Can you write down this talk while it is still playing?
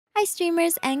Hi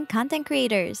streamers and content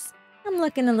creators. I'm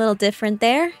looking a little different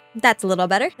there. That's a little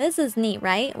better. This is neat,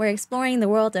 right? We're exploring the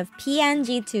world of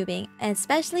PNG tubing,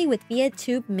 especially with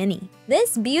Veadotube Mini.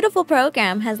 This beautiful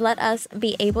program has let us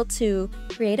be able to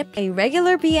create a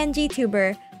regular PNG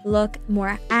tuber look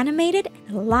more animated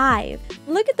and alive.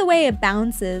 Look at the way it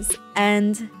bounces,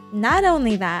 and not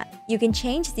only that, you can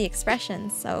change the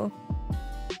expressions. So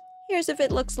here's if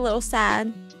it looks a little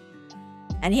sad,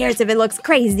 and here's if it looks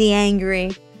crazy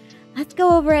angry. Let's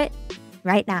go over it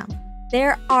right now.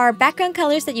 There are background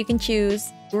colors that you can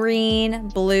choose: green,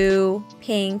 blue,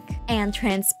 pink, and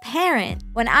transparent.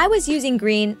 When I was using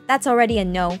green, that's already a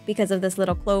no because of this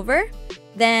little clover.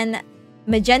 Then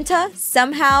magenta,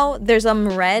 somehow there's some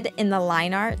red in the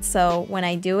line art, so when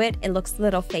I do it, it looks a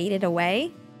little faded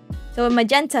away. So with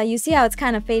magenta, you see how it's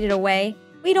kind of faded away?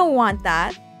 We don't want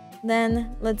that.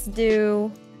 Then let's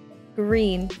do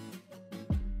green.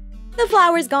 The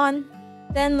flower's gone.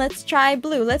 Then let's try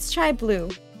blue. Let's try blue.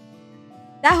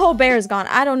 That whole bear is gone.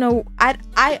 I don't know.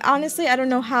 I honestly, I don't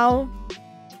know how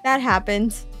that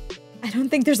happened. I don't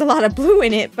think there's a lot of blue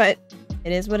in it, but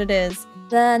it is what it is.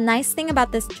 The nice thing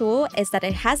about this tool is that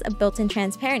it has a built-in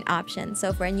transparent option.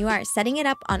 So for when you are setting it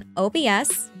up on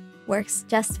OBS, works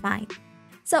just fine.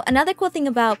 So another cool thing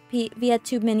about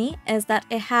Veadotube Mini is that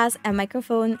it has a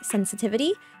microphone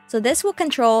sensitivity. So this will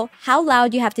control how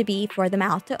loud you have to be for the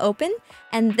mouth to open.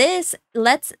 And this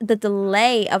lets the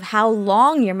delay of how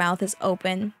long your mouth is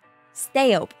open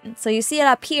stay open. So you see it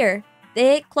up here,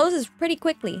 it closes pretty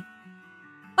quickly.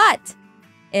 But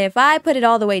if I put it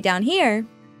all the way down here,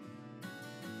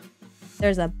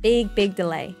 there's a big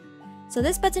delay. So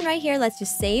this button right here lets you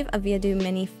save a Veadotube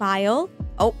Mini file.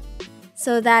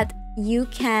 So that you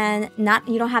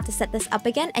don't have to set this up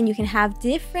again, and you can have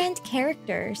different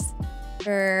characters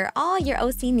for all your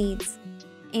OC needs.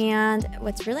 And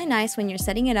what's really nice when you're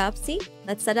setting it up, see,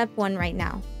 let's set up one right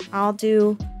now. I'll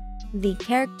do the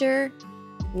character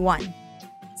 1.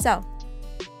 So,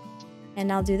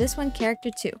 and I'll do this one,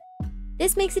 character 2.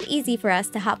 This makes it easy for us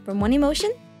to hop from one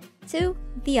emotion to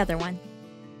the other one.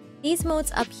 These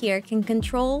modes up here can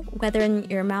control whether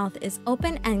your mouth is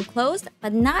open and closed,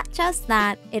 but not just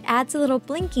that, it adds a little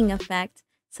blinking effect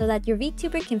so that your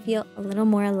VTuber can feel a little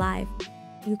more alive.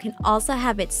 You can also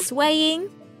have it swaying.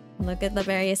 Look at the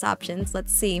various options.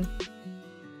 Let's see.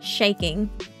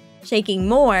 Shaking. Shaking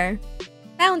more.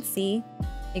 Bouncy.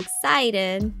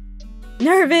 Excited.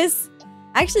 Nervous.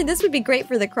 Actually, this would be great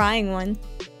for the crying one.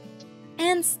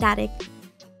 And static.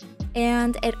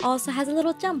 And it also has a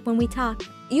little jump when we talk.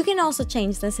 You can also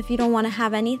change this if you don't want to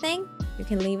have anything. You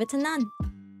can leave it to none.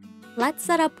 Let's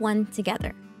set up one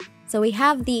together. So we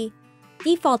have the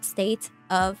default state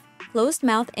of closed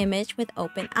mouth image with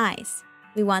open eyes.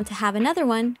 We want to have another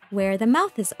one where the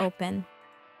mouth is open.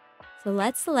 So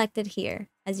let's select it here.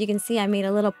 As you can see, I made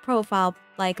a little profile,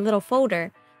 like little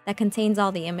folder that contains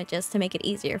all the images to make it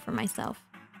easier for myself.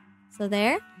 So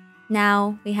there.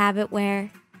 Now we have it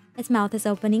where its mouth is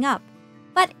opening up,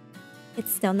 but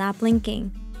it's still not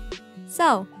blinking.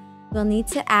 So we'll need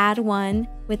to add one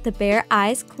with the bare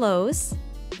eyes closed.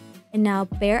 And now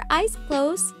bare eyes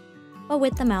closed, but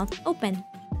with the mouth open.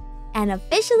 And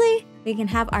officially, we can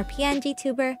have our PNG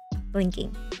tuber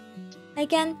blinking.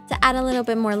 Again, to add a little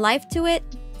bit more life to it,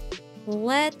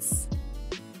 let's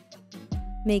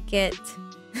make it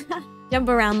jump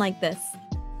around like this.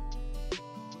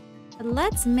 But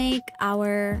let's make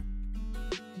our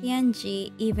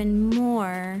PNG even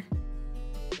more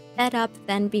sped up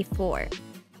than before.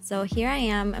 So here I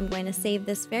am. I'm going to save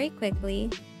this very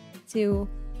quickly to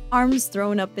arms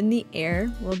thrown up in the air.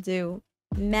 We'll do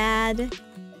mad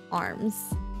arms.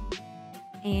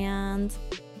 And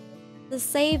to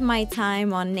save my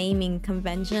time on naming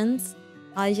conventions,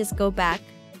 I'll just go back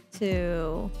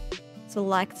to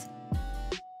select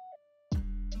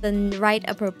the right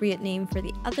appropriate name for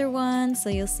the other one. So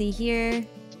you'll see here,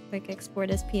 quick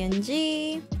export as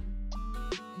PNG.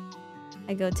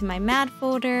 I go to my mad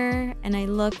folder and I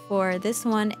look for this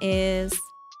one is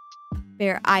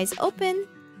bare eyes open.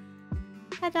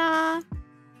 Ta-da!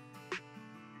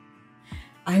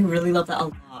 I really love that a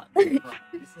lot.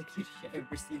 It's the cutest shit I've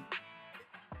ever seen.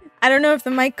 I don't know if the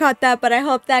mic caught that, but I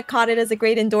hope that caught it as a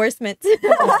great endorsement.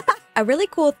 A really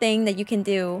cool thing that you can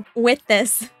do with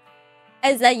this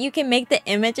is that you can make the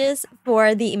images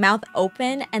for the mouth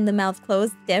open and the mouth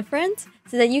closed different,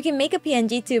 so that you can make a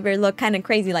PNG tuber look kind of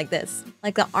crazy like this.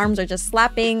 Like the arms are just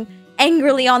slapping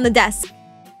angrily on the desk.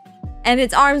 And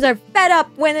its arms are fed up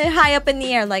when they're high up in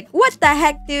the air. Like, what the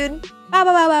heck, dude? Ba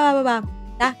ba ba ba ba ba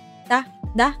ba. Da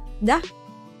da da.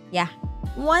 Yeah.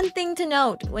 One thing to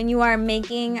note when you are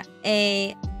making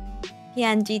a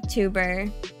PNG tuber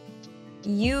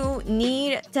you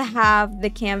need to have the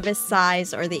canvas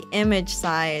size or the image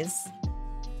size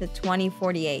to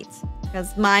 2048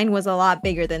 because mine was a lot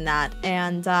bigger than that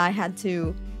and I had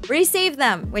to resave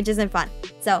them, which isn't fun.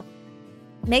 So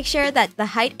make sure that the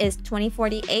height is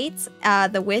 2048,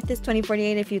 the width is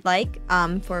 2048 if you'd like,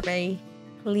 for very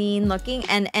clean looking.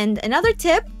 And another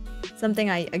tip, something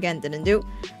I again didn't do,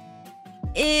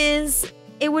 is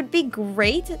it would be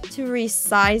great to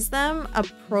resize them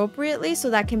appropriately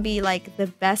so that can be like the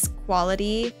best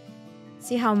quality.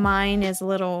 See how mine is a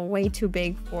little way too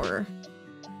big for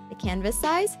the canvas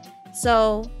size?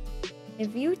 So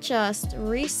if you just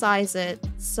resize it,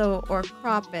 so, or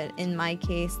crop it in my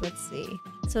case, let's see,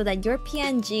 so that your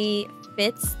PNG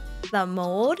fits the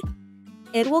mold,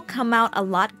 it will come out a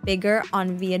lot bigger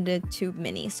on Veadotube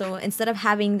Mini. So instead of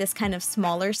having this kind of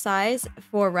smaller size,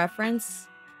 for reference,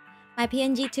 my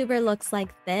PNGTuber looks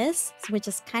like this, which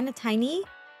is kind of tiny.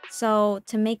 So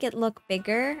to make it look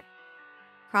bigger,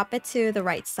 crop it to the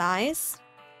right size,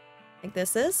 like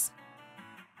this is.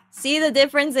 See the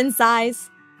difference in size?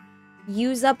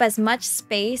 Use up as much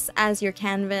space as your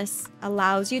canvas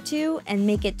allows you to and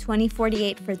make it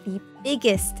 2048 for the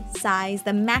biggest size,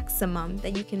 the maximum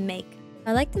that you can make.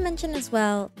 I'd like to mention as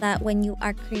well that when you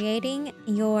are creating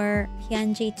your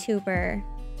PNGTuber,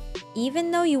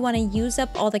 even though you want to use up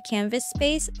all the canvas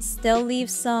space, still leave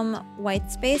some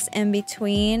white space in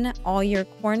between all your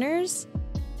corners.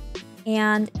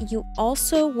 And you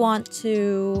also want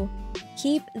to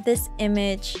keep this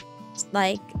image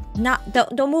like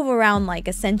don't move around like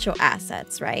essential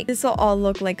assets, right? This will all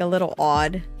look like a little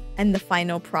odd in the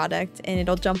final product and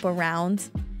it'll jump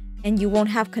around and you won't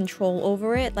have control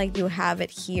over it like you have it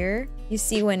here. You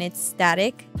see when it's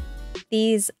static,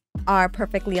 these are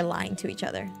perfectly aligned to each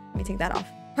other. Let me take that off.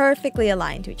 Perfectly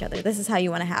aligned to each other. This is how you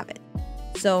want to have it.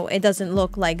 So it doesn't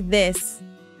look like this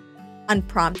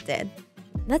unprompted.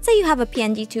 Let's say you have a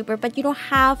PNGTuber, but you don't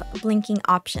have blinking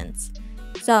options.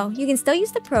 So you can still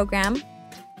use the program.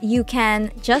 You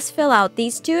can just fill out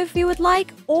these two if you would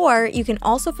like, or you can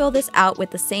also fill this out with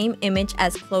the same image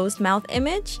as closed mouth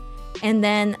image. And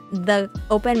then the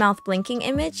open mouth blinking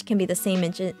image can be the same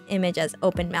image as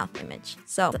open mouth image.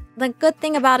 So the good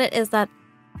thing about it is that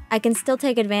I can still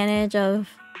take advantage of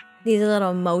these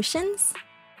little motions.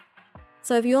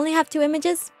 So if you only have two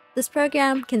images, this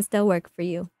program can still work for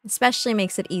you. Especially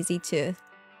makes it easy to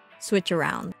switch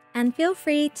around. And feel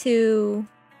free to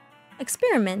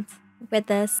experiment with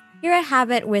this. Here I have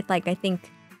it with like, I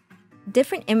think,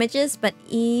 different images, but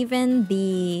even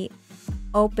the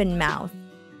open mouth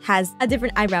has a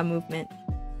different eyebrow movement.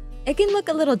 It can look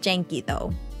a little janky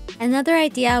though. Another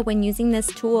idea when using this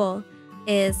tool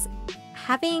is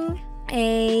having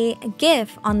a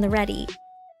GIF on the ready.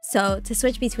 So to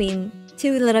switch between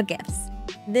two little GIFs.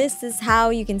 This is how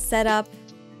you can set up,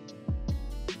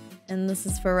 and this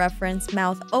is for reference,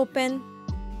 mouth open,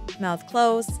 mouth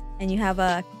closed, and you have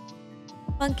a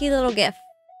funky little GIF,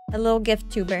 a little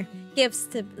Giftuber. GIFs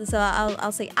to, so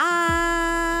I'll say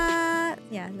ah,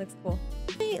 yeah, it looks cool.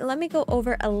 Let me go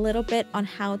over a little bit on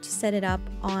how to set it up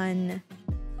on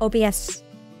OBS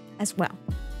as well.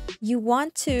 You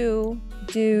want to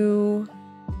do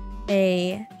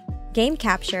a game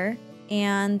capture,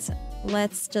 and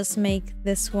let's just make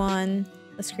this one,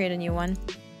 let's create a new one.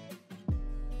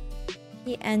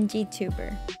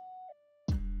 PNGTuber.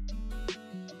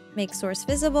 Make source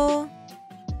visible.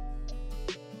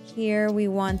 Here we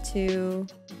want to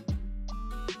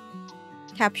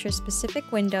capture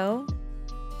specific window.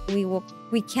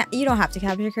 We can't, you don't have to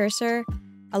capture cursor.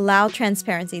 Allow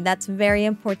transparency. That's very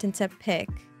important to pick.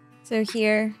 So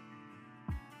here,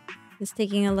 just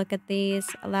taking a look at these.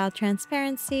 Allow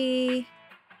transparency.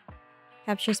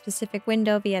 Capture specific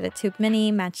window via Veadotube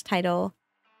Mini. Match title.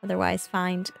 Otherwise,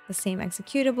 find the same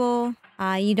executable.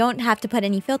 You don't have to put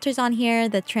any filters on here.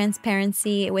 The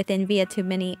transparency within Veadotube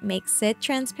Mini makes it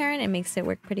transparent. It makes it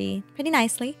work pretty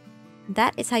nicely.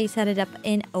 That is how you set it up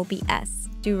in OBS.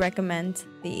 Do recommend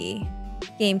the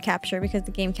game capture because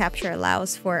the game capture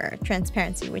allows for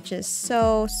transparency, which is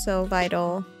so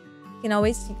vital. You can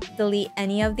always delete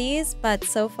any of these, but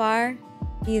so far,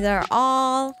 these are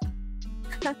all...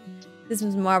 This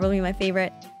was probably my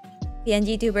favorite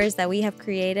PNGTubers that we have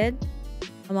created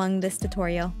among this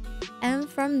tutorial. And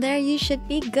from there, you should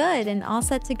be good and all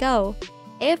set to go.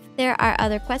 If there are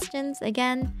other questions,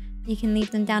 again, you can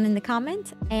leave them down in the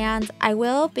comments. And I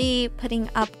will be putting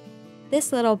up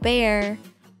this little bear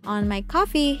on my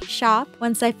coffee shop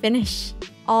once I finish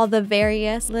all the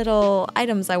various little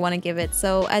items I want to give it.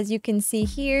 So as you can see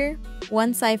here,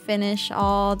 once I finish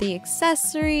all the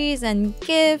accessories and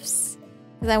gifts,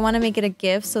 because I want to make it a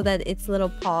gift so that its little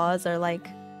paws are like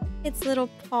its little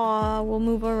paw will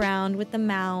move around with the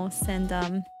mouse and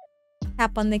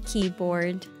tap on the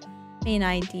keyboard. Main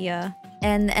idea.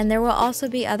 And there will also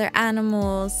be other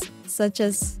animals, such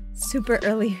as super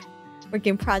early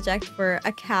working project for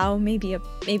a cow, maybe a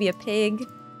pig,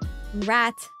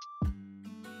 rat.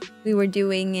 We were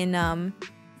doing in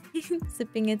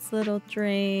sipping its little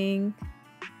drink.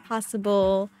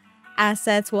 Possible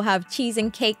assets will have cheese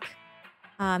and cake.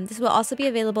 This will also be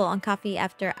available on Coffee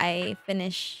after I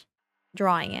finish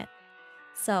drawing it.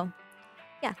 So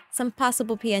yeah, some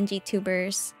possible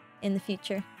PNGTubers in the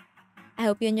future. I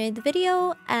hope you enjoyed the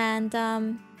video,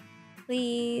 and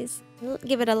please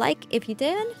give it a like if you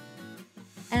did,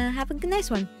 and have a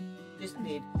nice one. Just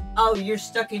need. Oh, you're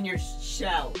stuck in your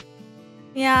shell.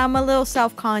 Yeah, I'm a little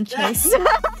self-conscious.